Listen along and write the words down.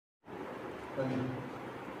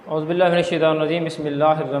औज़ुबिल्लाहि मिनश्शैतानिर्रजीम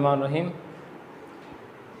बिस्मिल्लाहिर्रहमानिर्रहीम।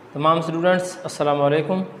 तमाम स्टूडेंट्स अस्सलाम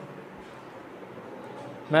वालेकुम।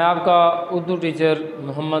 मैं आपका Urdu teacher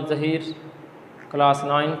Mohammad Zaheer, class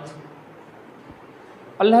 9th।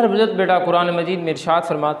 अल्लाह रब्बुल इज़्ज़त बेटा कुरान मजीद में इरशाद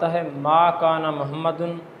फरमाता है, मा काना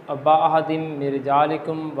मुहम्मदुन अब्बा अहदिम मिन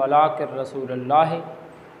रिजालिकुम वलाकिन रसूलुल्लाह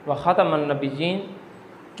व ख़ातमन नबिय्यीन,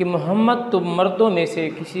 कि मोहम्मद तुम मर्दों में से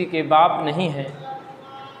किसी के बाप नहीं हैं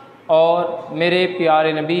और मेरे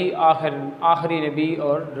प्यारे नबी आखिरी नबी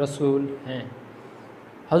और रसूल हैं।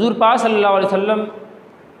 हजूर पाक सल्लल्लाहु अलैहि वसल्लम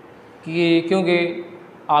की, क्योंकि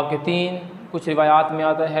आपके कुछ रिवायात में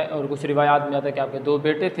आता है और कुछ रिवायात में आता है कि आपके 2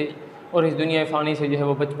 बेटे थे और इस दुनिया फ़ानी से जो है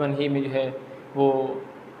वो बचपन ही में जो है वो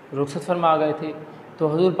रुखसत फरमा गए थे। तो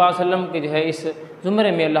हजूर पाक सल्लम के जो है इस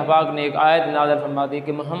ज़ुमरे में अल्लाह पाक ने एक आयत नाज़िल फरमा दी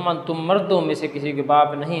कि मोहम्मद तुम मर्दों में से किसी के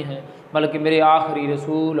बाप नहीं हैं बल्कि मेरे आखिरी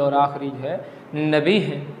रसूल और आखिरी जो है नबी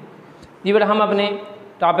हैं। जी बेटा, हम अपने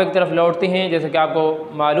टॉपिक की तरफ लौटते हैं। जैसे कि आपको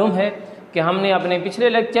मालूम है कि हमने अपने पिछले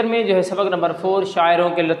लेक्चर में जो है सबक नंबर 4 शायरों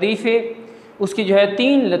के लतीफ़े, उसकी जो है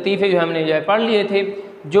 3 लतीफ़े जो हमने जो है पढ़ लिए थे,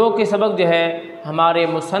 जो कि सबक जो है हमारे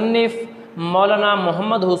मुसन्निफ़ मौलाना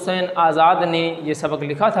मोहम्मद हुसैन आज़ाद ने ये सबक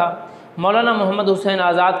लिखा था। मौलाना मोहम्मद हुसैन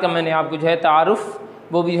आज़ाद का मैंने आपको जो है तारुफ़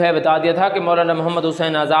वो भी जो है बता दिया था कि मौलाना मोहम्मद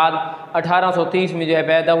हुसैन आज़ाद 1830 में जो है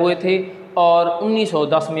पैदा हुए थे और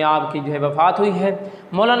 1910 में आपकी जो है वफ़ात हुई है।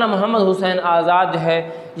 मौलाना मोहम्मद हुसैन आज़ाद जो है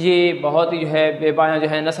ये बहुत ही जो है बेपाया जो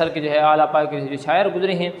है नस्ल के जो है आला पाए के जो शायर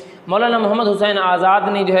गुजरे हैं। मौलाना मोहम्मद हुसैन आज़ाद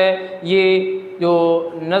ने जो है ये जो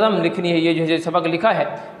नज़म लिखनी है, ये जो है सबक लिखा है,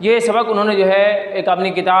 ये सबक उन्होंने जो है एक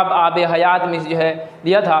अपनी किताब आब हयात में जो है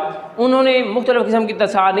दिया था। उन्होंने मुख्तलिफ़ किस्म की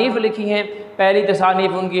तसानीफ़ लिखी हैं। पहली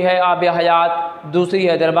तसानीफ़ उनकी है आब हयात, दूसरी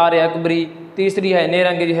है दरबार अकबरी, तीसरी है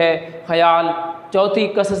नेरंग जो है ख़याल, चौथी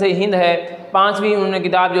कसस हिंद है, 5वीं उन्होंने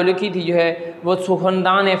किताब जो लिखी थी जो है वो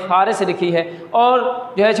सुखनदान फ़ारिस लिखी है, और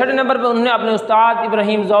जो है 6ठे नंबर पर उन्होंने अपने उस्ताद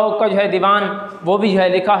इब्राहीम ज़ौक़ का जो है दीवान वो भी जो है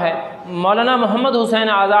लिखा है। मौलाना मोहम्मद हुसैन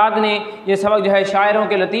आज़ाद ने ये सबक जो है शायरों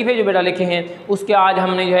के लतीफ़े जो बेटा लिखे हैं, उसके आज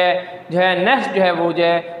हमने जो है नेक्स्ट जो है वो जो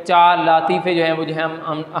है 4 लतीफ़े जो हैं वो जो है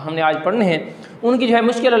हमने आज पढ़ने हैं। उनकी जो है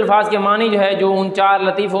मुश्किल अल्फाज के मानी जो है जो उन 4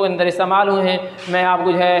 लतीफ़ों के अंदर इस्तेमाल हुए हैं, मैं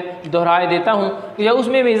आपको जो है दोहराए देता हूँ कि जो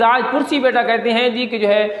उसमें मिजाज पुरसी बेटा कहते हैं जी कि जो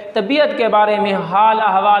है तबीयत के बारे में हाल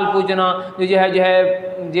अहवाल पूछना, जो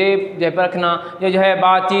है परखना, या जो है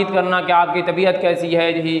बातचीत करना कि आपकी तबीयत कैसी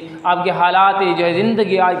है जी, आपके हालात जो है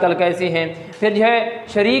ज़िंदगी आजकल कैसे हैं। फिर जो है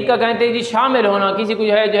शरीक का कहते हैं जी शामिल होना, किसी को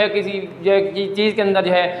जो है किसी जो है चीज़ के अंदर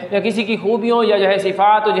जो है या किसी की खूबियों या जो है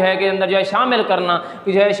सिफ़ात जो है के अंदर जो है शामिल करना,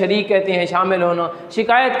 कि जो है शरीक कहते हैं शामिल होना।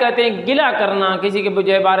 शिकायत कहते हैं गिला करना, किसी के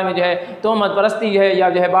जो है बारे में जो है तोहमत परस्ती है या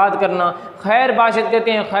जो है बात करना। खैर बाशित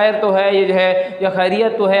कहते हैं खैर तो है ये जो है या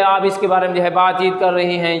खैरियत तो है, आप इसके बारे में जो है बातचीत कर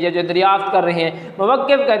रहे हैं या जो दरियाफ्त कर रहे हैं।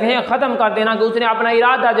 मुवक्किफ़ कहते हैं ख़त्म कर देना, कि उसने अपना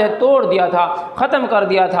इरादा जो है तोड़ दिया था, ख़त्म कर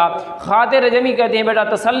दिया था। खातिर जमी कहते हैं बेटा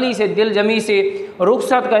तसल्ली से, दिल जमी से।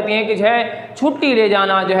 रुखसत कहते हैं कि जो है छुट्टी ले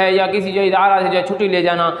जाना जो है, या किसी जो इदारा से जो है छुट्टी ले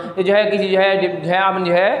जाना, जो है किसी जो है आपने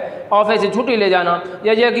जो है ऑफिस से छुट्टी ले जाना,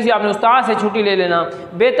 या जो है किसी अपने उस्ताद से छुट्टी ले लेना।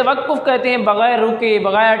 बेतवक्कुफ़ कहते हैं बग़ैर रुके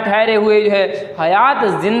बग़ैर ठहरे हुए जो है। हयात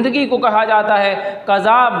ज़िंदगी को कहा जाता है,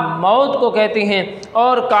 क़ज़ा मौत को कहते हैं।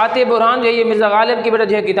 और काते बुरहान जो है ये मिर्ज़ा गालिब की बेटा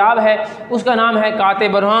जो है किताब है, उसका नाम है काते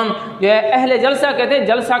बुरहान। जो है अहले जलसा कहते हैं,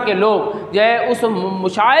 जलसा के लोग जो है उस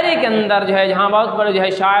मुशायरे के अंदर जो है जहाँ बहुत बड़े जो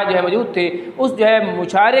है शायर जो है मौजूद थे, उस जो है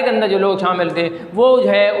मुशायरे के अंदर जो लोग शामिल थे वो जो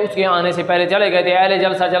है उसके आने से पहले चले गए थे। अहले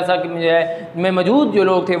जलसा जो है में मौजूद जो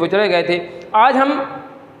लोग थे वो चले गए थे। आज हम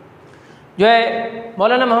जो है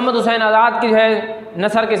मौलाना मोहम्मद हुसैन आज़ाद की जो है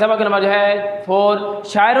नसर के सबक नंबर जो है 4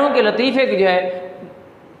 शायरों के लतीफ़े की जो है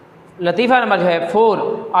लतीफ़ा नंबर जो है 4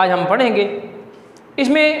 आज हम पढ़ेंगे।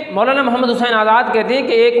 इसमें मौलाना मोहम्मद हुसैन आज़ाद कहते हैं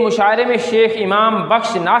कि एक मुशायरे में शेख इमाम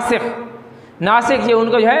बख्श नासिक ये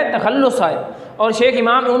उनका जो है तखल्लुस है, और शेख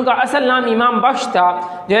इमाम उनका असल नाम इमाम बख्श था।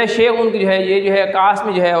 जो है शेख उनकी जो है ये जो है कास्ट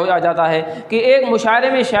में जो है हो जाता है कि एक मुशायरे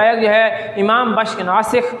में शायक जो है इमाम बख्श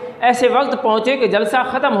नासिक ऐसे वक्त पहुँचे कि जलसा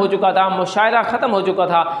ख़त्म हो चुका था, मुशायरा ख़त्म हो चुका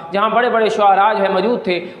था, जहाँ बड़े बड़े शुआरा जो है मौजूद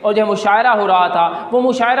थे और जो मुशायरा हो रहा था, वो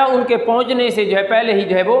मुशायरा उनके पहुँचने से जो है पहले ही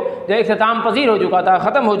जो है वो जो इख्तिताम पजीर हो चुका था,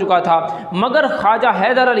 ख़त्म हो चुका था। मगर ख्वाजा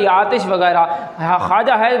हैदर अली आतिश वगैरह,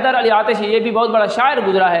 ख्वाजा हैदर अली आतिश ये भी बहुत बड़ा शायर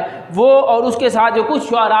गुजरा है, वो और उसके साथ जो कुछ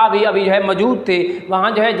शुआरा भी अभी जो है मौजूद थे थे,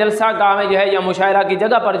 वहाँ जो है जलसा गाह में जो है या मुशायरा की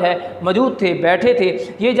जगह पर जो है मौजूद थे, बैठे थे।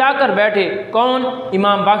 ये जाकर बैठे, कौन?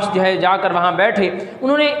 इमाम बख्श जो है जाकर वहाँ बैठे।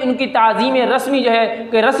 उन्होंने उनकी ताज़ीम रस्मी जो है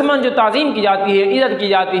कि रस्मन जो ताज़ीम की जाती है, इज़्ज़त की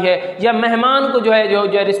जाती है, या मेहमान को जो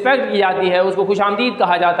है रिस्पेक्ट की जाती है, उसको खुशामदीद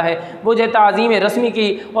कहा जाता है, वो जो ताज़ीम रस्मी की।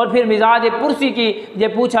 और फिर मिजाज पुरसी की, ये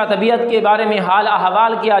पूछा, तबीयत के बारे में हाल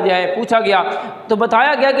अहवाल किया जाए, पूछा गया। तो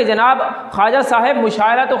बताया गया कि जनाब ख्वाजा साहब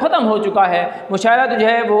मुशायरा तो ख़त्म हो चुका है, मुशायरा तो जो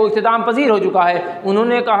है वो इख्तिताम पजीर हो चुका है।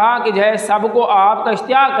 उन्होंने कहा कि जो है सबको आपका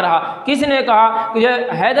इश्तियाक रहा। किसने कहा? कि जो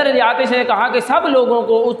हैदर अली आतिश ने कहा कि सब लोगों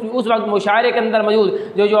को उस वक्त मुशायरे के अंदर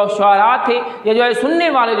मौजूद जो शुआरा थे या जो है सुनने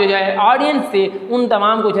वाले जो है ऑडियंस थे, उन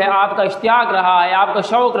तमाम को जो है आपका इश्तियाक रहा है, आपका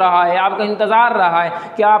शौक़ रहा है, आपका इंतज़ार रहा है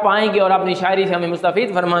कि आप आएँगे और अपनी शायरी से हमें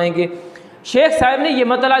मुस्तफ़ीद फरमाएँगे। शेख साहब ने ये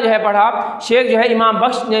मतला जो है पढ़ा, शेख जो है इमाम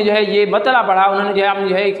बख्श ने जो है ये मतला पढ़ा। उन्होंने जो है अपनी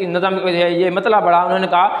जो है नज़म जो है ये मतला पढ़ा। उन्होंने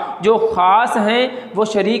कहा जो ख़ास हैं वो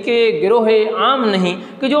शरीके गिरोह आम नहीं,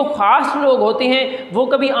 कि जो ख़ास लोग होते हैं वो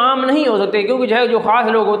कभी आम नहीं हो सकते, क्योंकि जो है जो ख़ास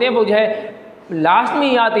लोग होते हैं वो जो है लास्ट में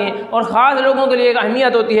ही आते हैं, और ख़ास लोगों के लिए एक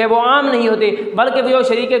अहमियत होती है, वो आम नहीं होते, बल्कि वो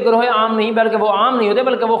शरीक ग्रोह आम नहीं, बल्कि वो आम नहीं होते,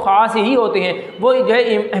 बल्कि वो ख़ास ही होते हैं, वो जो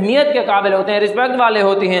है अहमियत के काबिल होते हैं, रिस्पेक्ट वाले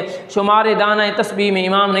होते हैं। शुमार दाना तस्बीह में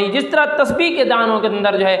इमाम नहीं, जिस तरह तस्बीह के दानों के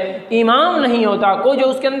अंदर जो है इमाम नहीं होता, कोई जो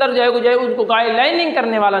उसके अंदर जो है उसको गाइडलाइनिंग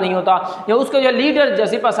करने वाला नहीं होता, या उसके जो लीडर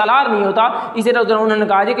जैसे पसलार नहीं होता, इसी तरह उन्होंने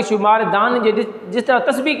कहा कि शुमार दान जिस तरह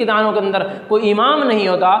तस्बीह के दानों के अंदर कोई इमाम नहीं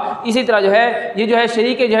होता, इसी तरह जो है ये जो है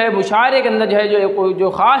शरीक जो है मुशायरे के अंदर जो है कोई जो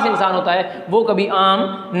ख़ास इंसान होता है वो कभी आम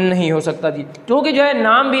नहीं हो सकता जी। क्योंकि जो है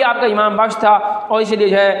नाम भी आपका इमाम बख्श था, और इसलिए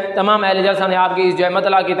जो है तमाम अहले जलसा ने आपकी इस जो है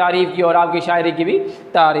मतला की तारीफ़ की और आपकी शायरी की भी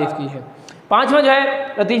तारीफ़ की है। पाँचवा जो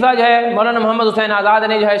है लतीफ़ा जो है मौलाना मोहम्मद हुसैन आज़ाद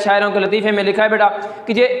ने जो है शायरों के लतीफ़े में लिखा है बेटा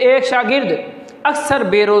कि जो एक शागिर्द अक्सर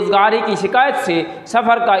बेरोज़गारी की शिकायत से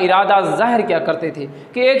सफ़र का इरादा ज़ाहिर किया करते थे।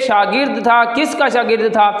 कि एक शागिर्द था, किसका शागिर्द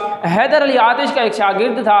था? हैदर अली आतिश का एक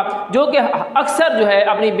शागिर्द था, जो कि अक्सर जो है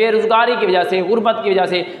अपनी बेरोज़गारी की वजह से, गुर्बत की वजह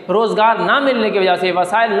से, रोज़गार ना मिलने की वजह से,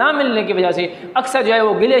 वसाइल ना मिलने की वजह से अक्सर जो है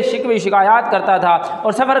वो गिले शिकवे शिकायत करता था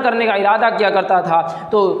और सफ़र करने का इरादा किया करता था।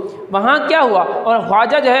 तो वहाँ क्या हुआ, और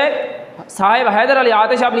ख्वाजा जो है साहिब हैदर अली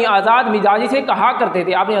आतिश अपनी आज़ाद मिजाजी से कहा करते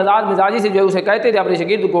थे, अपनी आज़ाद मिजाजी से जो है उसे कहते थे अपने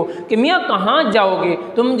शागिर्द को कि मियाँ कहाँ जाओगे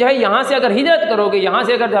तुम, जो है यहाँ से अगर हिजरत करोगे, यहाँ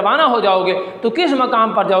से अगर रवाना हो जाओगे तो किस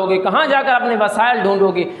मकाम पर जाओगे, कहाँ जाकर अपने वसाइल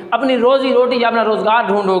ढूंढोगे, अपनी रोज़ी रोटी या अपना रोज़गार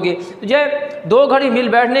ढूंढोगे। तो जो है दो घड़ी मिल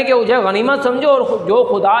बैठने के जो गनीमत समझो, और जो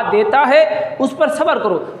खुदा देता है उस पर सब्र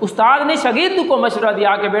करो। उस्ताद ने शागिर्द को मशवरा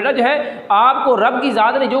दिया कि बेटा जो है आपको रब की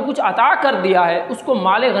ज़ात ने जो कुछ अता कर दिया है उसको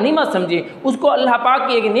माले गनीमत समझिए, उसको अल्लाह पाक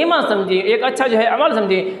की एक नेमत समझिए, एक अच्छा जो है अमल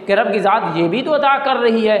समझे कि रब की ज़ात ये भी तो अता कर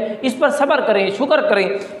रही है, इस पर सब्र करें, शुक्र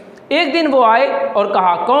करें। एक दिन वो आए और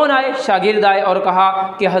कहा, कौन आए? शागिर्द आए और कहा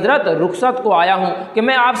कि हज़रत रुखसत को आया हूँ, कि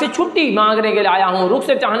मैं आपसे छुट्टी मांगने के लिए आया हूँ,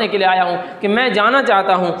 रुखसत चाहने के लिए आया हूँ कि मैं जाना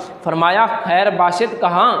चाहता हूँ। फरमाया खैर बाशित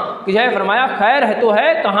कहाँ? कि जो है फरमाया खैर है तो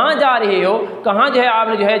है, कहाँ जा रहे हो, कहाँ जो है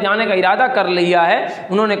आपने जो है जाने का इरादा कर लिया है?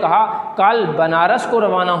 उन्होंने कहा कल बनारस को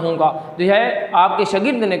रवाना होऊंगा। जो है आपके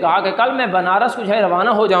शागिर्द ने कहा कि कल मैं बनारस को जो है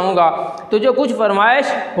रवाना हो जाऊँगा, तो जो कुछ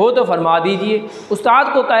फरमाइश हो तो फरमा दीजिए।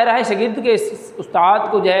 उस्ताद को कह रहा है, शागिर्द के उस्ताद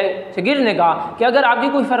को जो है शागिर्द ने कहा कि अगर आपकी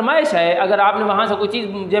कोई फरमाइश है, अगर आपने वहाँ से कोई चीज़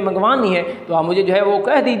मुझे मंगवानी है तो आप मुझे जो है वो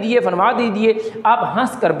कह दीजिए, फरमा दीजिए। आप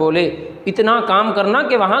हंस कर बोले, इतना काम करना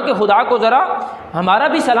कि वहाँ के खुदा को ज़रा हमारा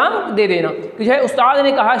भी सलाम दे देना। कि जो है उस्ताद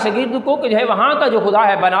ने कहा शागिर्द को कि जो है वहाँ का जो खुदा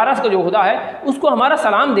है, बनारस का जो खुदा है, उसको हमारा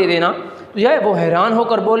सलाम दे देना। तो जो है वो हैरान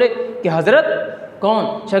होकर बोले कि हज़रत कौन?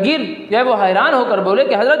 शागिर्द जो है वो हैरान होकर बोले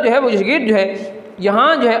कि हज़रत जो है वो शागिर्द जो है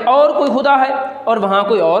यहाँ जो है और कोई खुदा है और वहाँ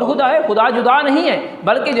कोई और खुदा है, खुदा जुदा नहीं है,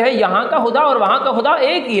 बल्कि जो है यहाँ का खुदा और वहाँ का खुदा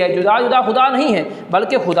एक ही है, जुदा जुदा खुदा नहीं है,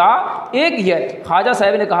 बल्कि खुदा एक ही है। ख्वाजा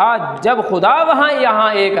साहब ने कहा जब खुदा वहाँ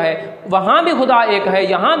यहाँ एक है, वहाँ भी खुदा एक है,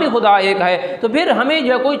 यहाँ भी खुदा एक है, तो फिर हमें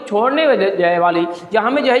जो है कोई छोड़ने जाए वाली, या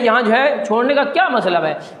हमें जो है यहाँ जो है छोड़ने का क्या मतलब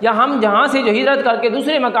है, या हम जहाँ से जो हिजरत करके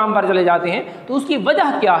दूसरे मकाम पर चले जाते हैं तो उसकी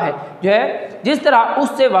वजह क्या है? जो है जिस तरह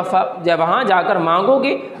उससे जब वहाँ जाकर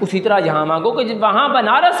मांगोगे उसी तरह यहाँ मांगोगे। वहाँ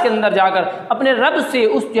बनारस के अंदर जाकर अपने रब से,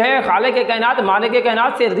 उस जो है खालिक के कायनात, मालिक के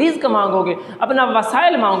कायनात से रिज़्क़ मांगोगे, अपना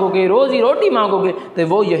वसाइल मांगोगे, रोज़ी रोटी मांगोगे, तो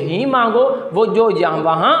वो यही मांगो, वो जो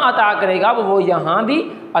वहाँ अता करेगा वो यहाँ भी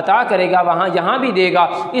अता करेगा, वहाँ यहाँ भी देगा।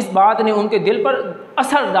 इस बात ने उनके दिल पर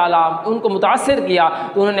असर डाला, उनको मुतासिर किया,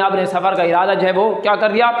 तो उन्होंने अपने सफ़र का इरादा जो है वो क्या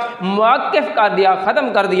कर दिया? मुअक्किफ़ कर दिया,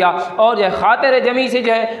 ख़त्म कर दिया, और जो है खातिर जमी से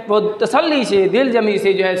जो है वो तसल्ली से, दिल जमी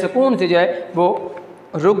से जो है सुकून से जो है वो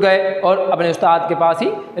रुक गए और अपने उस्ताद के पास ही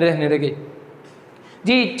रहने लगे।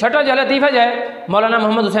 जी छठा जो लतीफ़ा जो है मौलाना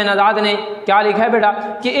मोहम्मद हुसैन आज़ाद ने क्या लिखा है बेटा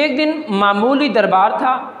कि एक दिन मामूली दरबार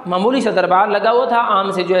था, मामूली सा दरबार लगा हुआ था, आम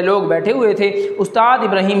से जो है लोग बैठे हुए थे। उस्ताद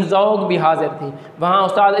इब्राहिम ज़ौक़ भी हाज़िर थे, वहाँ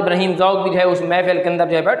उस्ताद इब्राहिम ज़ौक़ भी जो है उस महफ़िल के अंदर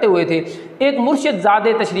जो है बैठे हुए थे। एक मुर्शिद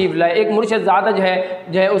ज़ादे तशरीफ़ लाए, एक मुर्शिद ज़ादा जो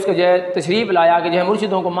है उसको जो है तशरीफ़ लाया कि जो है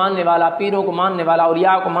मुर्शिदों को मानने वाला, पीरों को मानने वाला,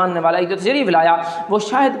 औलिया को मानने वाला एक जो तशरीफ़ लाया वो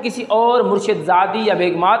शायद किसी और मुर्शिद ज़ादी या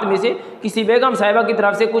बेगमात में से किसी बेगम साहिबा की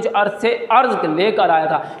तरफ से कुछ अर्ज़ से अर्ज़ लेकर आया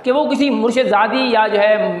था कि वो किसी मुर्शिद ज़ादी या जो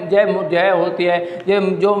है होती है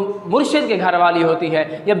जो मुर्शिद के घर वाली होती है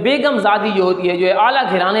या बेगम ज़ादी जो होती है, जो है आला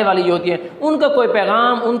घराने वाली जो होती है, उनका कोई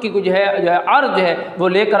पैगाम, उनकी कुछ जो है अर्ज़ जो है वो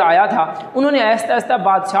लेकर आया था। उन्होंने आहिस्ता आहिस्ता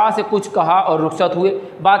बादशाह से कुछ कहा और रुखसत हुए।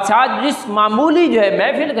 बादशाह जिस मामूली जो है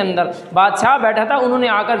महफिल के अंदर बादशाह बैठा था, उन्होंने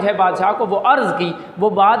आकर जो है बादशाह को वो अर्ज़ की, वो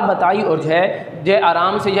बात बताई और जो है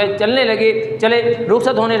आराम से जो है चलने लगे, चले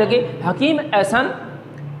रुखसत होने लगे। हकीम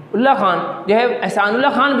एहसानुल्लाह खान जो है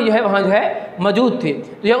एहसानुल्लाह खान भी जो है वहाँ जो है मौजूद थे।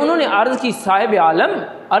 तो जो उन्होंने अर्ज़ की, साहिब आलम,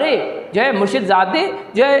 अरे जो है मुर्शिद ज़ादे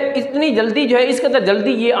जो है इतनी जल्दी जो है इस कदर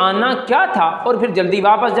जल्दी ये आना क्या था और फिर जल्दी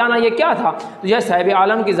वापस जाना ये क्या था। तो जो है साहिब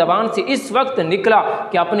आलम की ज़बान से इस वक्त निकला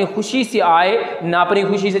कि अपनी खुशी से आए ना अपनी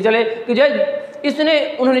खुशी से चले। कि जो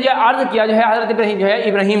है उन्होंने जो अर्ज़ किया, जो है हज़रत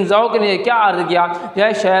इब्राहिम ज़ौक़ ने क्या अर्ज़ किया, जो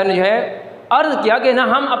है शायर ने जो है अर्ज़ किया कि ना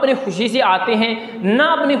हम अपनी खुशी से आते हैं ना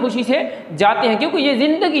अपनी खुशी से जाते हैं, क्योंकि ये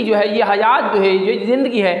ज़िंदगी जो है, ये हयात जो है, ये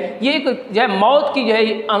ज़िंदगी है, ये एक जो है मौत की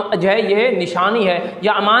जो है ये निशानी है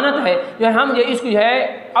या अमानत है। जो है हम जो इसको जो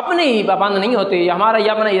है अपने ही पाबंद नहीं होते, हमारा ये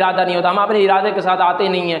अपना इरादा नहीं होता, हम अपने इरादे के साथ आते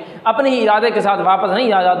नहीं हैं, अपने ही इरादे के साथ वापस नहीं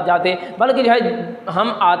जाते, बल्कि जो है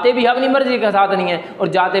हम आते भी अपनी मर्ज़ी के साथ नहीं हैं और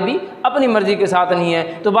जाते भी अपनी मर्ज़ी के साथ नहीं है।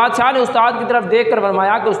 तो बादशाह ने उस्ताद की तरफ देख कर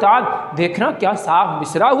फरमाया कि उस्ताद देखना क्या साफ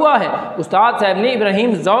बिसरा हुआ है। उस्ताद साहब ने,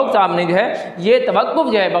 इब्राहिम ज़ौक़ साहब ने जो है ये तवक्कुफ़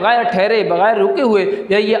जो है बग़ैर ठहरे बग़ैर रुके हुए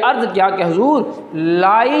जो है ये अर्ज़ किया कि हुज़ूर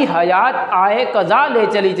लाई हयात आए कज़ा ले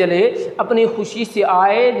चली चले, अपनी खुशी से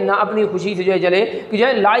आए ना अपनी खुशी से जो है चले। कि जो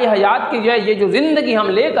है लाई हयात की जो है ये जो ज़िंदगी हम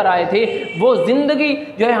लेकर आए थे वो ज़िंदगी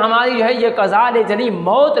जो है हमारी जो है ये कज़ा ले चली,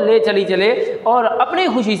 मौत ले चली चले, और अपनी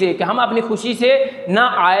खुशी से कि हम अपनी खुशी से ना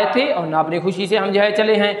आए थे और ना अपनी खुशी से हम जो है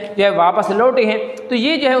चले हैं, जो है वापस लौटे हैं। तो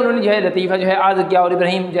ये जो है उन्होंने जो है लतीफ़ा जो है अर्ज़ किया और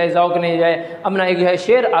इब्राहिम जो है ज़ौक़ ने जो है अपना एक जो है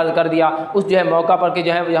शेर अर्ज़ कर दिया उस जो है मौका पर कि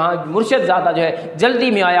जो है यहाँ मुर्शिद ज़ादा जो है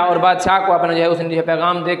जल्दी में आया और बादशाह को अपना जो है उसने जो है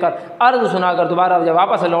पैगाम देकर अर्ज़ सुनाकर दोबारा जब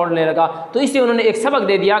वापस लौटने लगा। तो इससे उन्होंने एक सबक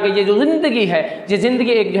दे दिया कि ये जो ज़िंदगी है, ये ज़िंदगी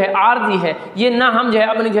एक जो है आर्जी है, ये ना हम जो है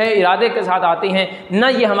अपने जो है इरादे के साथ आते हैं, ना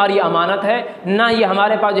ये हमारी अमानत है, ना ये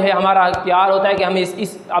हमारे पास जो है हमारा इख्तियार होता है कि हम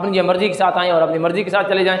इस अपनी जो मर्ज़ी के साथ आएँ और अपनी मर्ज़ी के साथ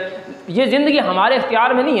चले जाएँ। ये ज़िंदगी हमारे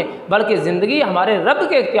इख्तियार में नहीं है, बल्कि ज़िंदगी हमारे रब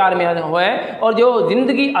के इख्तियार में है, और जो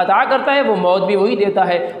ज़िंदगी अता करता है वो मौत भी वही देता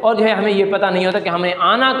है। और जो है हमें ये पता नहीं होता कि हमें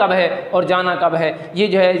आना कब है और जाना कब है। ये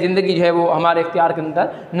जो है ज़िंदगी जो है वो हमारे इख्तियार के अंदर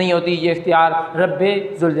नहीं होती, ये इख्तियार रब्बे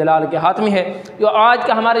ज़ुल जलाल के हाथ में है। जो आज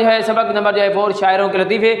का हमारे जो है सबक नंबर जो है 4 शायरों के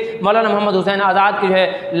लतीफ़े, मौलाना मोहम्मद हुसैन आज़ाद की जो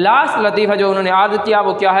है लास्ट लतीफ़ा जो उन्होंने अर्ज़ किया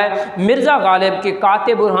वो क्या है, मिर्ज़ा गालिब के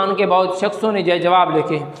काते बुरहान के बहुत शख्सों ने जो है जवाब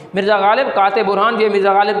लिखे हैं। मिर्ज़ा गालिब काते बुरहान जो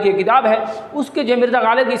मिर्ज़ा गालिब की किताब है, उसके जो मिर्ज़ा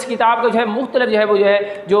गालिब की इस किताब को जो है मुख्तलिफ जो है वो जो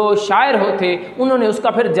है जो शायर होते उन्होंने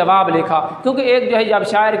उसका फिर जवाब लिखा। क्योंकि एक जो है जब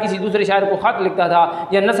शायर किसी दूसरे शायर को ख़त लिखता था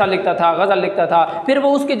या नसर लिखता था, गज़ल लिखता था, फिर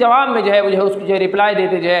वो उसके जवाब में जो है उसको जो है रिप्लाई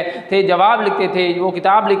देते जो है थे, जवाब लिखते थे, वो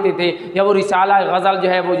किताब लिखते थे या वो रिसाला गज़ल जो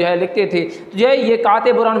है वो जो है लिखते थे। तो जो है ये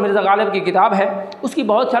काते बुरहान मिर्ज़ा गालिब की किताब है, उसकी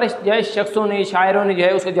बहुत सारे जो है शख्सों ने, शायरों ने जो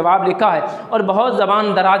है उसका जवाब लिखा है और बहुत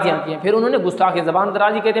ज़बान दराजियाँ की हैं। फिर उन्होंने गुस्ताखी, ज़बान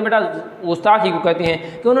दराजी कहते हैं बेटा गुस्ताखी को कहते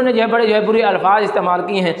हैं, कि उन्होंने जो है बड़े जो है बुरे अल्फाज इस्तेमाल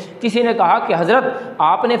किए हैं। किसी ने कहा कि हज़रत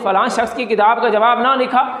आपने फ़लाँ शख्स की किताब का जवाब ना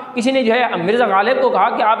लिखा। किसी ने जो है मिर्ज़ा गालिब को कहा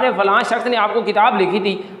कि आपने फ़लाँ शख्स ने आपको किताब लिखी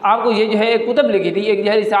थी, आपको ये जो है एक कुतब लिखी थी, एक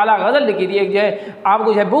जो है रिसाला गज़ल लिखी थी, एक जो है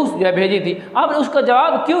आपको जो है बुक्स जो है भेजी थी, आपने उसका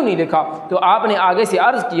जवाब क्यों नहीं लिखा। तो आपने आगे से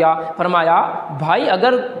अर्ज़ किया, फरमाया भाई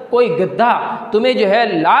अगर कोई गद्दा तुम्हें जो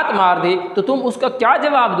है लात मार दे तो तुम उसका क्या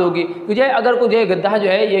जवाब दोगे। तो जो है अगर कोई जो है गद्दा जो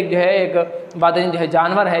है एक बादन जो है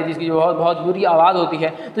जानवर है जिसकी जो बहुत बुरी आवाज़ होती है,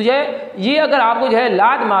 तो जो है ये अगर आपको जो है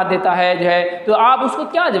लात मार देता है जो है तो आप उसको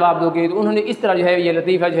क्या जवाब दोगे। तो उन्होंने इस तरह जो है ये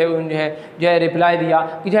लतीफ़ा जो है रिप्लाई दिया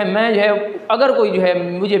कि जो है मैं जो है अगर कोई जो है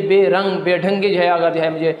मुझे बेरंग बेढंगे जो है अगर जो है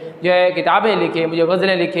मुझे जो है किताबें लिखे, मुझे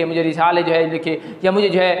गज़लें लिखे, मुझे रिसाले जो है लिखे या मुझे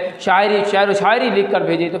जो है शायर व शायरी लिख कर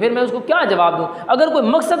भेजे, तो फिर मैं उसको क्या जवाब दूँ। अगर कोई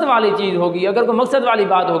मकसद वाली चीज़ होगी, अगर कोई मकसद वाली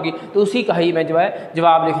बात होगी तो उसी का ही मैं जो है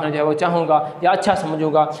जवाब लिखना जो है वो चाहूँगा या अच्छा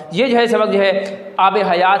समझूँगा। ये जो है सबक जो है आब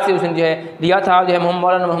हयात से उसने जो है लिया था जो है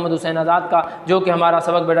मौलाना मोहम्मद हुसैन आज़ाद का, जो कि हमारा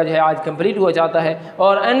सबक बेटा जो है आज कंप्लीट हुआ चाहता है।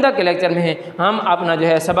 और आइंदा के लेक्चर में हम अपना जो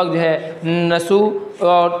है सबक जो है नसू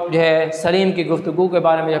और जो है सलीम की गुफ्तगू के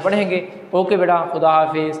बारे में पढ़ेंगे। ओके बेटा, खुदा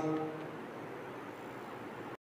हाफिज़।